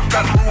booty, drop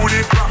that booty,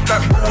 drop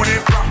that booty,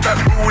 drop that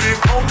booty,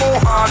 Homo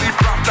Hardy,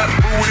 drop that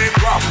booty,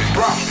 drop it,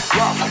 drop it,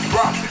 drop it,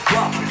 drop it,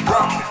 drop it,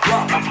 drop it,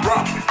 drop it,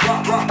 drop it, drop,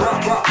 drop, drop,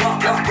 drop, drop,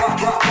 drop, drop,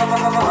 drop,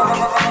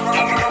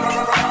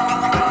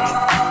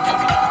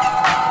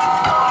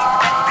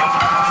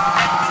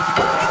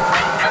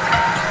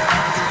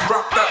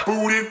 drop that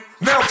booty,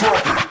 now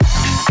drop it.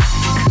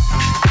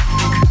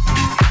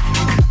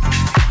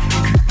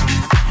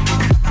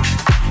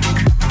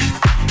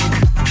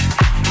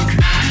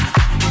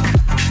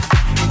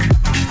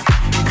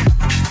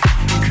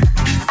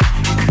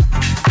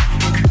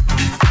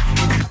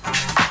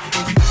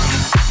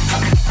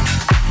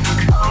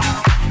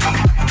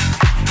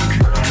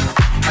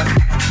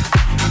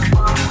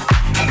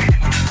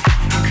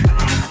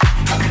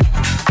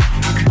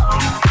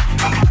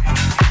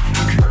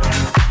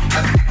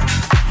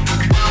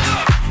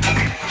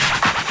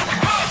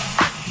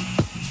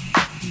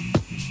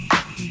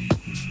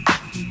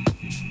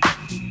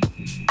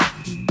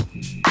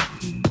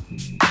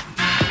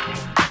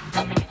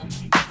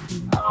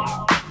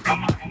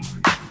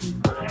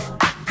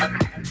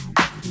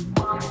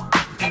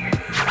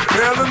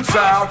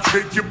 Out,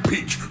 shake your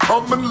peach.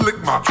 Come and lick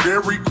my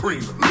cherry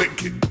cream.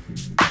 Lick it.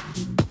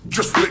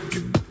 Just lick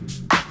it.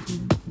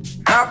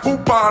 Apple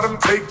bottom,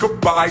 take a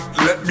bite.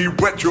 Let me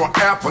whet your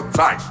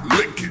appetite.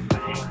 Lick it.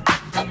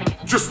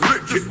 Just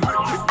lick it.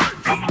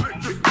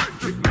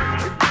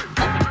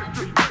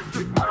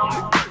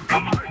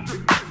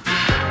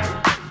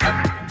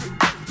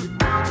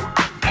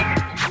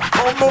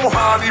 Homo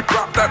Hardy,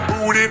 drop that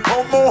booty.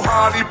 Homo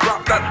Hardy,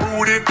 drop that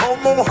booty.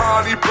 Homo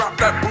Hardy, drop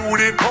that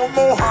booty.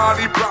 Homo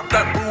Hardy, drop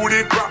that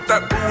booty. Drop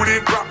that booty.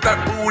 Drop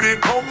that booty.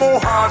 Homo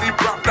Hardy,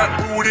 drop that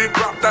booty.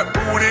 Drop that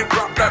booty.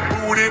 Drop that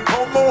booty.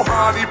 Homo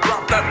Hardy,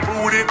 drop that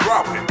booty.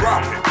 Drop it.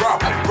 Drop it.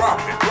 Drop it. Drop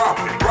it. Drop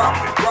it. Drop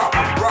it. Drop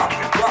it. Drop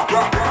it. Drop.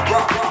 Drop. Drop.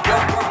 Drop. Drop. Drop.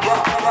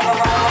 Drop.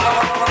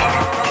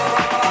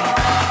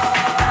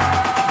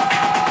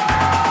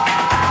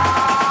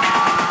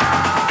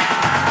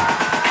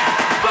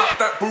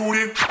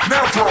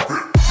 Now drop it.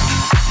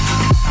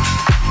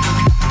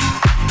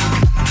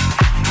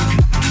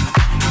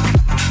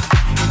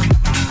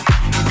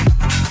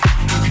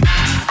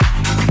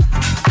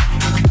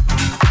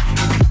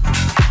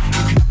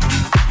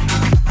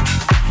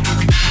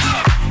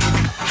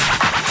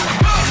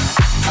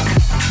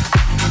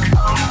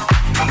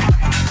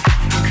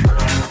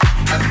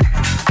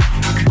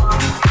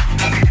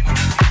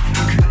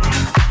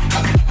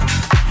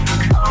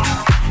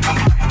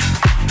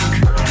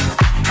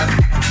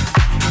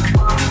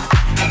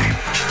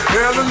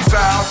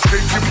 Out,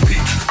 shake your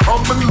peach.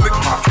 Come and lick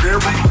my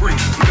cherry cream.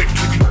 Lick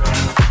it.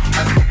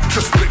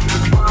 Just lick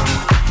it.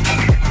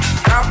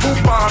 Apple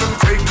bottom,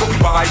 take a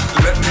bite.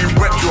 Let me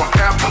whet your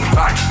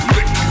appetite.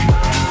 Lick it.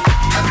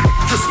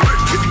 Just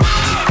lick it.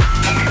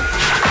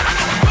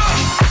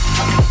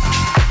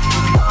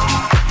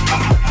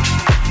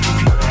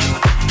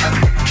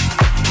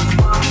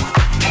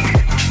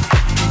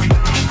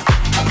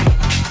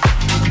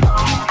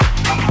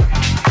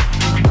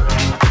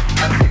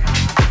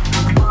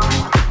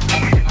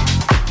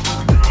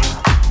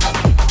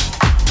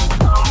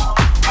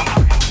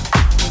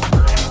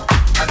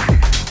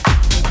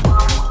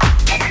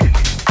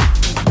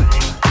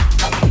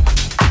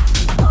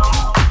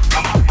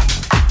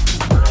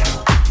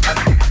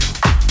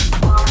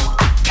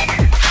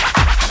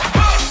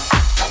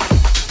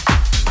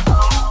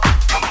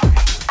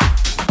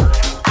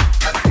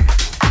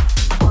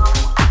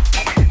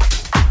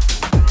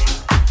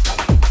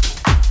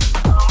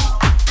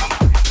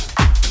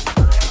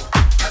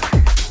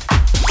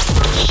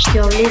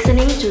 You're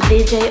listening to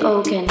DJ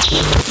Oken.